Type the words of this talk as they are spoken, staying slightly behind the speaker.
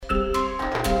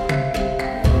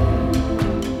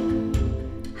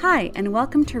Hi, and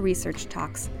welcome to Research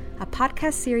Talks, a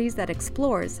podcast series that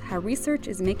explores how research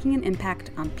is making an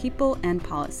impact on people and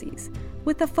policies,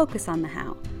 with a focus on the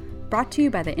how. Brought to you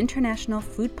by the International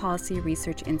Food Policy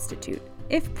Research Institute,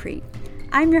 IFPRI.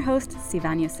 I'm your host,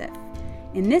 Sivan Yosef.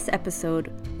 In this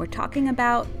episode, we're talking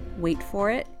about, wait for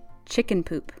it, chicken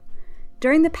poop.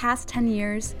 During the past 10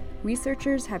 years,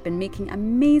 researchers have been making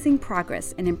amazing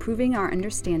progress in improving our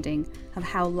understanding of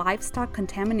how livestock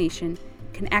contamination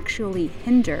can actually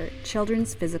hinder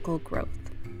children's physical growth.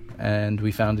 And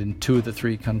we found in 2 of the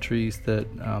 3 countries that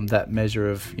that measure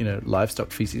of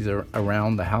livestock feces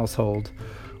around the household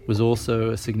was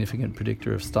also a significant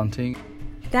predictor of stunting.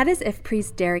 That is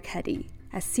IFPRI's Derek Heddy,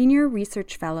 a senior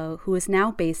research fellow who is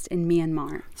now based in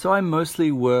Myanmar. So I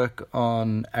mostly work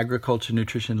on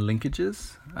agriculture-nutrition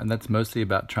linkages, and that's mostly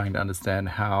about trying to understand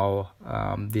how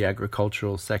the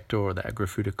agricultural sector or the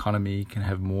agri-food economy can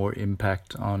have more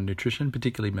impact on nutrition,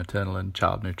 particularly maternal and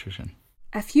child nutrition.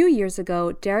 A few years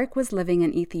ago, Derek was living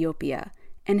in Ethiopia,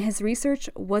 and his research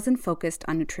wasn't focused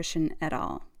on nutrition at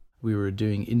all. We were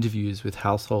doing interviews with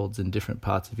households in different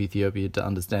parts of Ethiopia to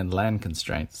understand land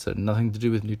constraints. So nothing to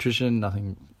do with nutrition,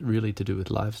 nothing really to do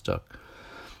with livestock.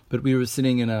 But we were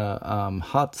sitting in a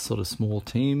hut, sort of small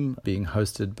team, being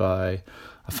hosted by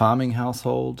a farming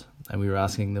household. And we were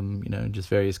asking them, just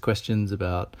various questions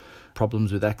about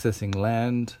problems with accessing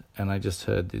land. And I just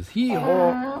heard this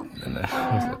hee-haw. And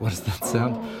I was like, what does that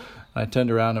sound? And I turned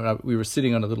around and we were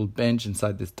sitting on a little bench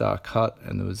inside this dark hut.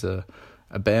 And there was a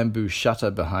bamboo shutter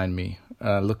behind me.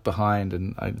 I looked behind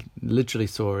and I literally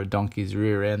saw a donkey's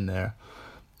rear end there,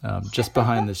 just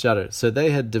behind the shutter. So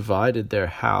they had divided their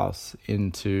house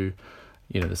into,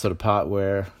 the sort of part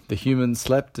where the humans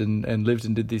slept and lived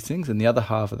and did these things. And the other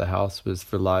half of the house was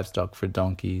for livestock, for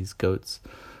donkeys, goats,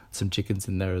 some chickens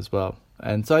in there as well.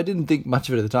 And so I didn't think much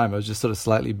of it at the time. I was just sort of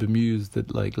slightly bemused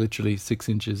that literally 6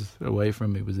 inches away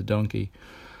from me was a donkey.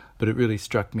 But it really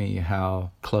struck me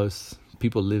how close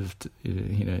people lived,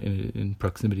 in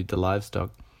proximity to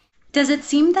livestock. Does it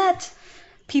seem that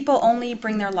people only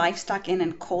bring their livestock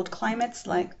in cold climates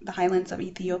like the highlands of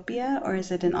Ethiopia, or is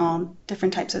it in all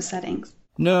different types of settings?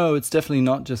 No, it's definitely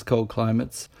not just cold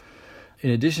climates.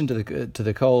 In addition to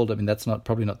the cold, that's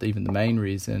probably not even the main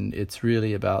reason. It's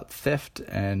really about theft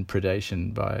and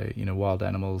predation by wild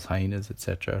animals, hyenas,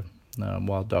 etc.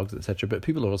 Wild dogs, etc. But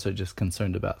people are also just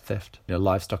concerned about theft.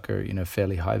 Livestock are,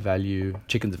 fairly high value.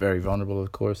 Chickens are very vulnerable,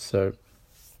 of course. So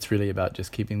it's really about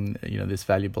just keeping, this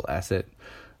valuable asset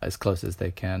as close as they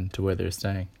can to where they're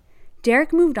staying.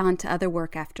 Derek moved on to other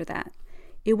work after that.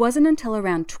 It wasn't until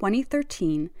around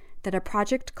 2013 that a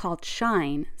project called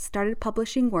Shine started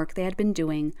publishing work they had been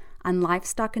doing on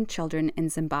livestock and children in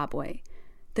Zimbabwe.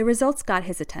 The results got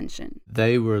his attention.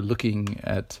 They were looking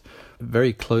at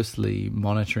very closely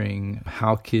monitoring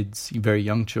how kids, very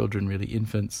young children, really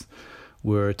infants,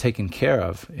 were taken care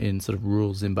of in sort of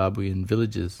rural Zimbabwean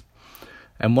villages.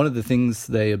 And one of the things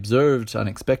they observed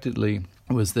unexpectedly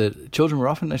was that children were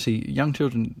often young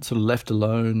children sort of left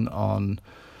alone on,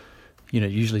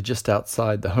 usually just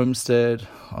outside the homestead,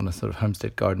 on a sort of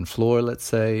homestead garden floor, let's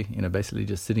say, basically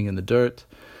just sitting in the dirt.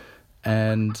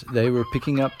 And they were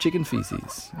picking up chicken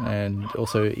feces and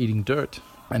also eating dirt.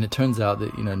 And it turns out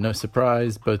that, no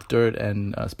surprise, both dirt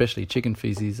and especially chicken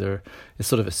feces is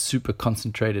sort of a super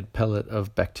concentrated pellet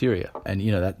of bacteria. And,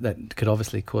 that could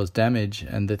obviously cause damage.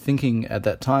 And the thinking at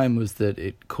that time was that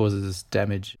it causes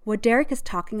damage. What Derek is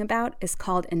talking about is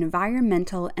called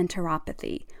environmental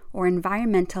enteropathy, or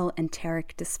environmental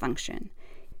enteric dysfunction.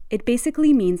 It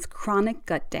basically means chronic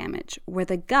gut damage, where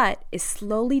the gut is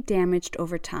slowly damaged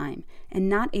over time and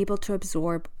not able to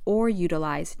absorb or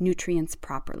utilize nutrients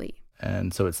properly.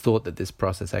 And so it's thought that this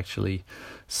process actually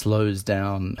slows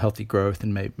down healthy growth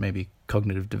and maybe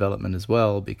cognitive development as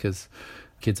well, because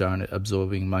kids aren't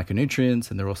absorbing micronutrients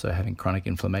and they're also having chronic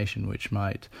inflammation, which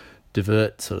might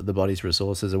divert sort of the body's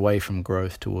resources away from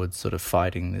growth towards sort of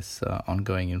fighting this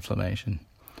ongoing inflammation.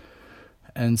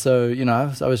 And so,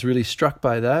 I was really struck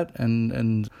by that,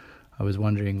 and I was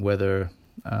wondering whether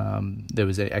there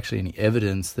was actually any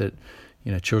evidence that,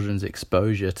 children's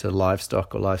exposure to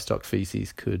livestock or livestock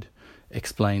feces could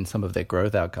explain some of their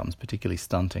growth outcomes, particularly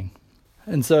stunting.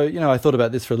 And so, I thought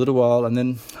about this for a little while, and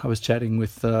then I was chatting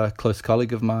with a close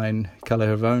colleague of mine, Kalle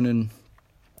Hervonen,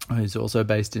 who's also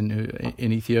based in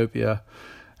Ethiopia,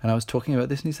 and I was talking about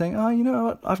this, and he's saying, you know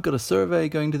what, I've got a survey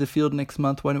going to the field next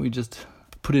month, why don't we just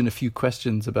put in a few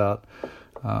questions about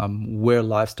where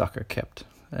livestock are kept.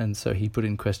 And so he put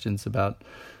in questions about,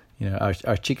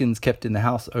 are chickens kept in the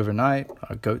house overnight?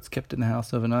 Are goats kept in the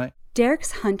house overnight?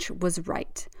 Derek's hunch was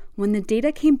right. When the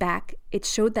data came back, it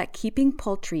showed that keeping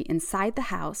poultry inside the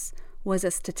house was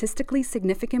a statistically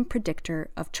significant predictor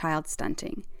of child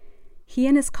stunting. He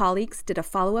and his colleagues did a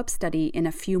follow-up study in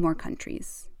a few more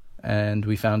countries. And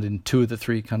we found in 2 of the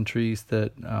 3 countries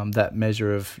that that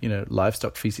measure of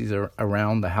livestock feces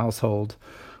around the household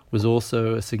was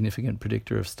also a significant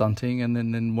predictor of stunting. And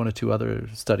then in 1 or 2 other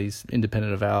studies,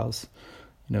 independent of ours,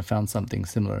 found something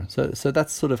similar. So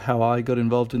that's sort of how I got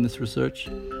involved in this research.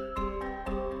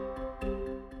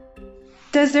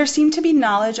 Does there seem to be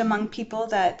knowledge among people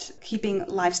that keeping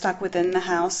livestock within the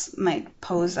house might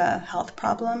pose a health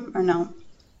problem, or no?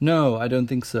 No, I don't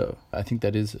think so. I think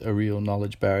that is a real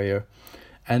knowledge barrier.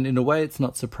 And in a way, it's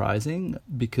not surprising,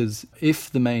 because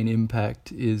if the main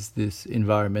impact is this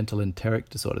environmental enteric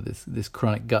disorder, this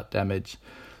chronic gut damage,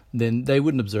 then they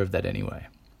wouldn't observe that anyway.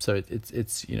 So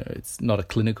it's not a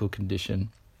clinical condition.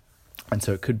 And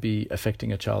so it could be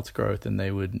affecting a child's growth, and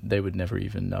they would never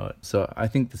even know it. So I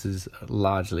think this is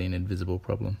largely an invisible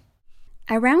problem.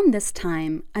 Around this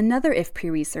time, another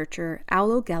IFPRI researcher,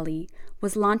 Aulo Gelli,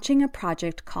 was launching a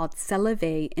project called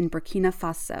Celevé in Burkina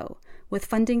Faso with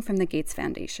funding from the Gates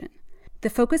Foundation. The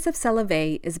focus of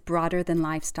Celevé is broader than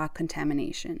livestock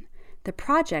contamination. The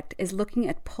project is looking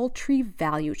at poultry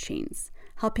value chains,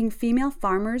 helping female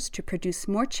farmers to produce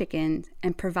more chickens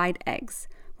and provide eggs,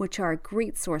 which are a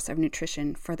great source of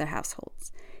nutrition for their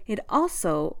households. It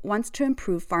also wants to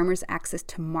improve farmers' access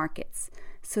to markets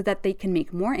so that they can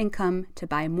make more income to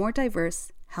buy more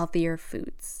diverse, healthier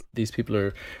foods. These people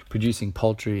are producing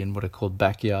poultry in what are called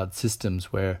backyard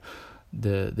systems, where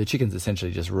the chickens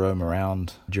essentially just roam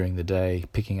around during the day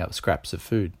picking up scraps of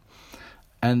food.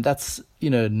 And that's,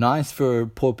 nice for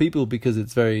poor people because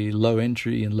it's very low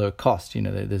entry and low cost.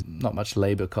 There's not much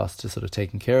labor cost to sort of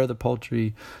taking care of the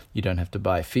poultry. You don't have to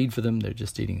buy feed for them. They're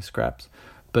just eating scraps.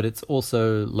 But it's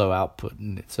also low output.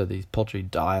 And so these poultry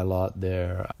die a lot.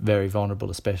 They're very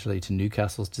vulnerable, especially to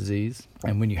Newcastle's disease.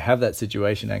 And when you have that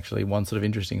situation, actually, one sort of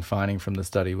interesting finding from the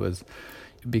study was,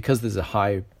 because there's a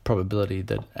high probability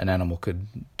that an animal could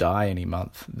die any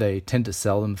month, they tend to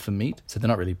sell them for meat. So they're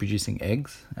not really producing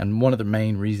eggs. And one of the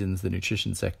main reasons the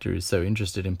nutrition sector is so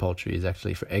interested in poultry is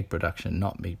actually for egg production,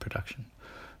 not meat production.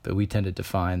 But we tended to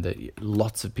find that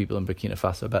lots of people in Burkina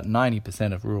Faso, about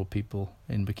 90% of rural people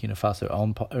in Burkina Faso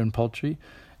own poultry,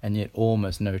 and yet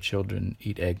almost no children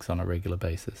eat eggs on a regular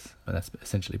basis. And that's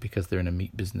essentially because they're in a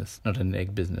meat business, not an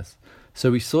egg business. So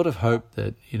we sort of hope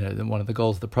that, that one of the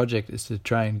goals of the project is to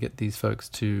try and get these folks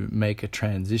to make a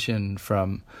transition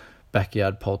from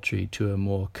backyard poultry to a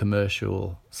more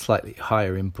commercial, slightly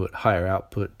higher input, higher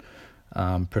output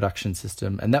production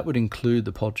system. And that would include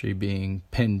the poultry being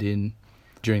penned in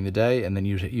during the day, and then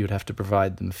you'd have to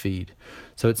provide them feed.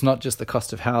 So it's not just the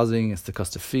cost of housing, it's the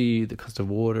cost of feed, the cost of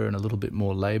water, and a little bit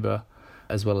more labor,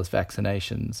 as well as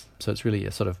vaccinations. So it's really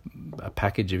a sort of a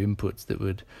package of inputs that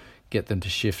would get them to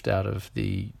shift out of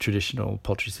the traditional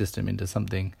poultry system into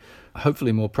something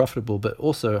hopefully more profitable, but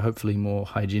also hopefully more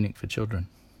hygienic for children.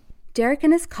 Derek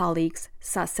and his colleagues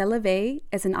saw Celevé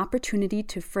as an opportunity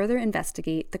to further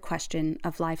investigate the question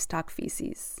of livestock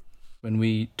feces. When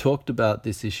we talked about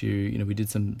this issue, we did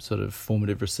some sort of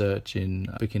formative research in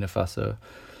Burkina Faso,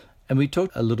 and we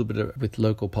talked a little bit with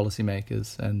local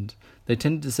policymakers, and they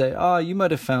tended to say, you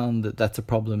might have found that that's a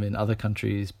problem in other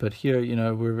countries, but here,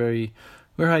 we're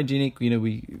hygienic.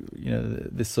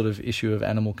 This sort of issue of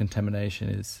animal contamination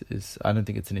is I don't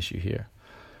think it's an issue here.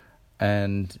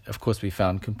 And of course, we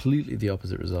found completely the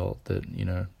opposite result, that,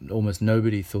 almost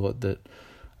nobody thought that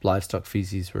livestock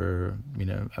feces were,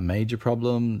 a major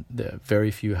problem. Very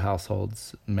few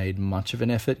households made much of an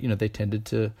effort. They tended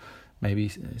to,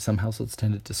 maybe some households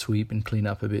tended to sweep and clean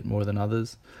up a bit more than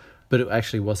others. But it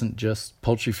actually wasn't just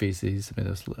poultry feces. There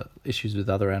was issues with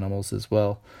other animals as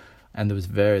well. And there was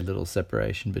very little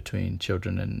separation between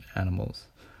children and animals.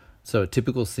 So a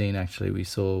typical scene actually we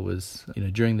saw was,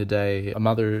 during the day, a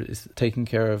mother is taking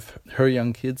care of her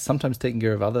young kids, sometimes taking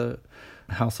care of other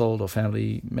household or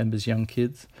family members' young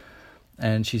kids.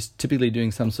 And she's typically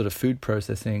doing some sort of food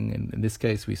processing. And in this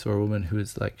case, we saw a woman who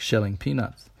was like shelling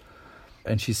peanuts.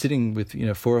 And she's sitting with,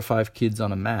 4 or 5 kids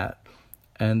on a mat.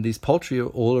 And these poultry are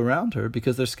all around her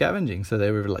because they're scavenging. So they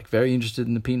were like very interested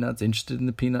in the peanuts, interested in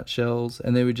the peanut shells.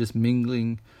 And they were just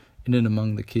mingling in and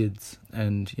among the kids.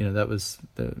 And, that was,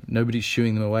 nobody's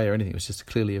shooing them away or anything. It was just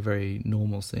clearly a very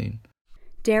normal scene.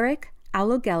 Derek,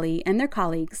 Aulo Gelli, and their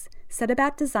colleagues set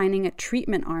about designing a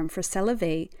treatment arm for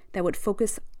Celevé that would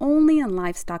focus only on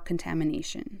livestock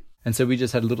contamination. And so we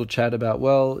just had a little chat about,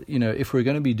 if we're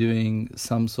going to be doing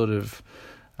some sort of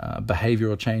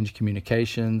behavioral change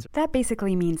communications. That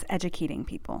basically means educating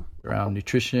people around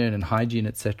nutrition and hygiene,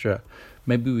 etc.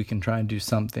 Maybe we can try and do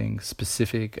something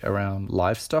specific around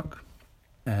livestock.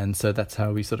 And so that's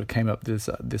how we sort of came up with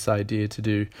this idea to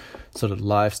do sort of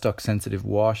livestock sensitive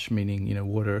wash, meaning,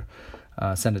 water,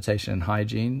 sanitation and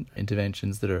hygiene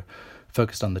interventions that are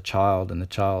focused on the child and the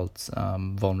child's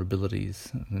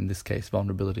vulnerabilities, in this case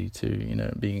vulnerability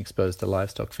to being exposed to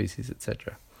livestock feces,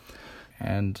 etc.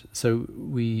 And so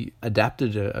we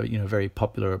adapted a very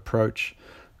popular approach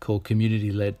called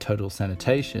community-led total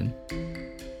sanitation.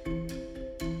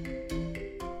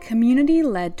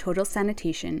 Community-led total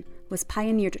sanitation was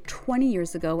pioneered 20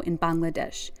 years ago in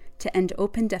Bangladesh to end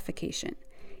open defecation.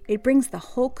 It brings the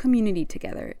whole community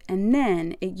together, and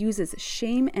then it uses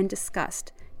shame and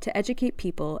disgust to educate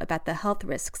people about the health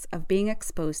risks of being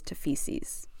exposed to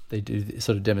feces. They do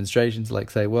sort of demonstrations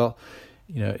like say, well,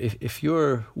 if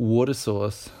your water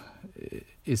source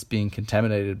is being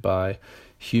contaminated by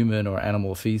human or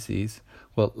animal feces,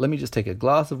 well, let me just take a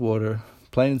glass of water,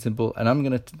 plain and simple, and I'm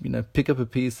going to, pick up a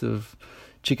piece of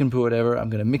chicken poo or whatever, I'm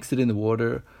going to mix it in the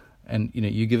water, and,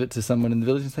 you give it to someone in the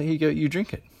village and say, here you go, you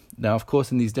drink it. Now, of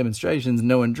course, in these demonstrations,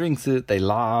 no one drinks it, they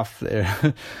laugh,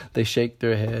 they shake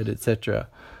their head, etc.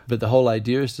 But the whole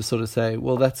idea is to sort of say,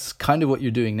 well, that's kind of what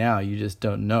you're doing now, you just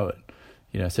don't know it.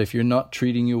 So if you're not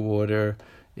treating your water,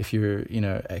 if you're,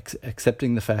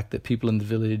 accepting the fact that people in the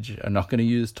village are not going to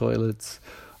use toilets,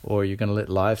 or you're going to let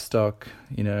livestock,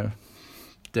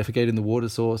 defecate in the water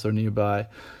source or nearby,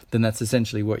 then that's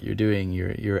essentially what you're doing.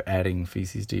 You're adding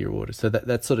feces to your water. So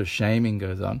that sort of shaming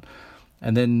goes on.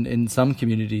 And then in some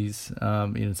communities,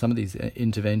 some of these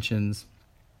interventions,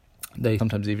 they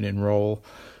sometimes even enroll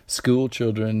school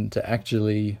children to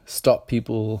actually stop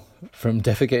people from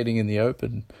defecating in the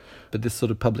open. But this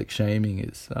sort of public shaming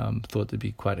is thought to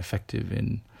be quite effective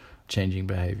in changing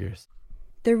behaviors.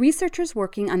 The researchers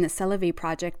working on the Seleve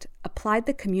project applied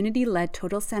the community-led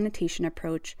total sanitation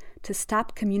approach to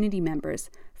stop community members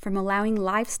from allowing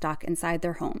livestock inside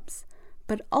their homes.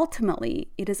 But ultimately,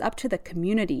 it is up to the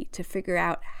community to figure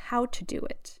out how to do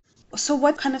it. So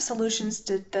what kind of solutions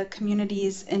did the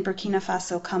communities in Burkina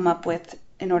Faso come up with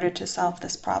in order to solve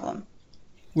this problem?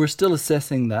 We're still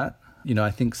assessing that.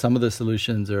 I think some of the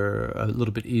solutions are a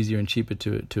little bit easier and cheaper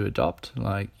to adopt,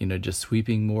 like, just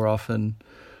sweeping more often,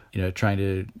 trying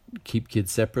to keep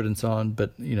kids separate and so on.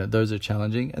 But, those are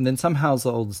challenging. And then some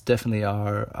households definitely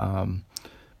are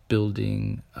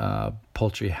building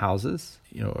poultry houses,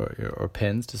 or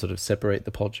pens to sort of separate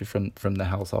the poultry from the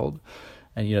household.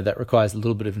 And, that requires a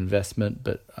little bit of investment,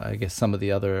 but I guess some of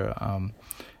the other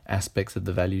aspects of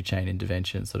the value chain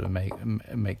intervention sort of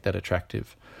make that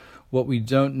attractive. What we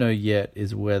don't know yet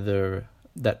is whether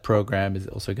that program is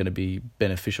also going to be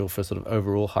beneficial for sort of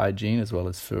overall hygiene as well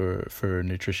as for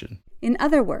nutrition. In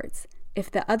other words, if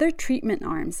the other treatment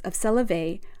arms of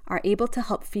Seleve are able to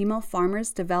help female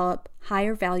farmers develop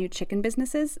higher value chicken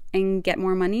businesses and get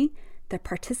more money, the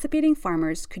participating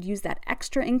farmers could use that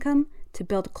extra income to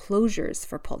build closures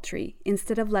for poultry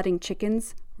instead of letting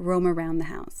chickens roam around the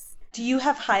house. Do you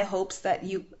have high hopes that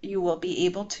you will be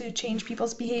able to change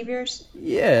people's behaviors?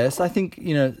 Yes, I think,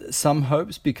 some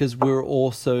hopes, because we're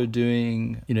also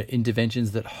doing,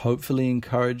 interventions that hopefully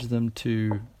encourage them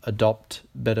to adopt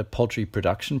better poultry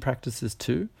production practices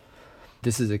too.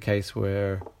 This is a case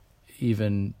where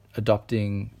even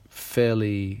adopting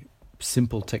fairly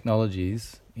simple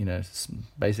technologies,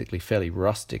 basically fairly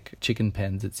rustic chicken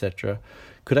pens, etc.,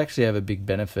 could actually have a big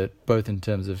benefit, both in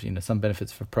terms of, some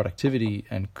benefits for productivity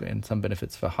and some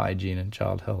benefits for hygiene and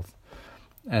child health.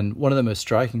 And one of the most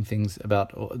striking things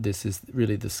about this is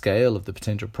really the scale of the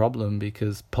potential problem,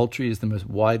 because poultry is the most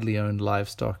widely owned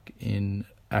livestock in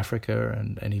Africa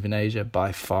and even Asia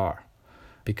by far,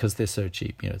 because they're so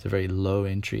cheap. It's a very low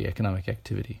entry economic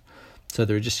activity. So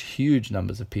there are just huge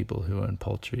numbers of people who own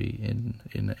poultry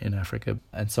in Africa.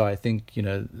 And so I think,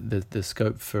 the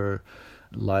scope for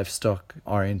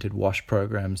livestock-oriented wash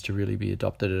programs to really be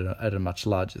adopted at a much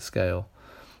larger scale.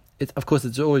 Of course,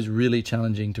 it's always really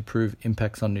challenging to prove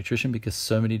impacts on nutrition because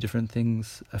so many different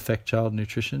things affect child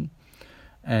nutrition.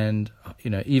 And,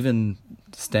 even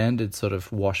standard sort of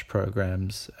wash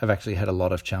programs have actually had a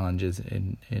lot of challenges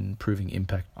in proving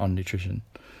impact on nutrition.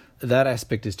 That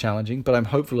aspect is challenging, but I'm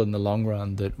hopeful in the long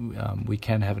run that we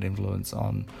can have an influence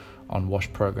on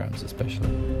wash programs especially.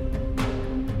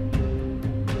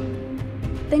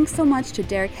 Thanks so much to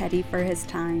Derek Hetty for his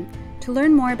time. To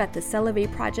learn more about the Seleve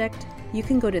project, you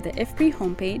can go to the IFPRI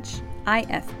homepage,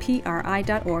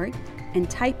 ifpri.org, and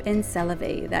type in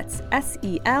Seleve, that's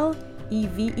SELEVER,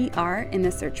 in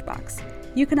the search box.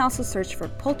 You can also search for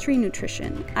poultry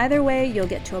nutrition. Either way, you'll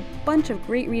get to a bunch of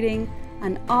great reading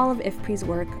on all of IFPRI's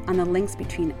work on the links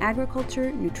between agriculture,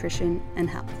 nutrition, and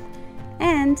health.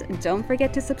 And don't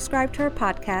forget to subscribe to our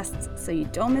podcasts so you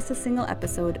don't miss a single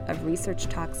episode of Research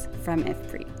Talks from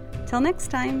IFPRI. Till next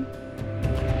time.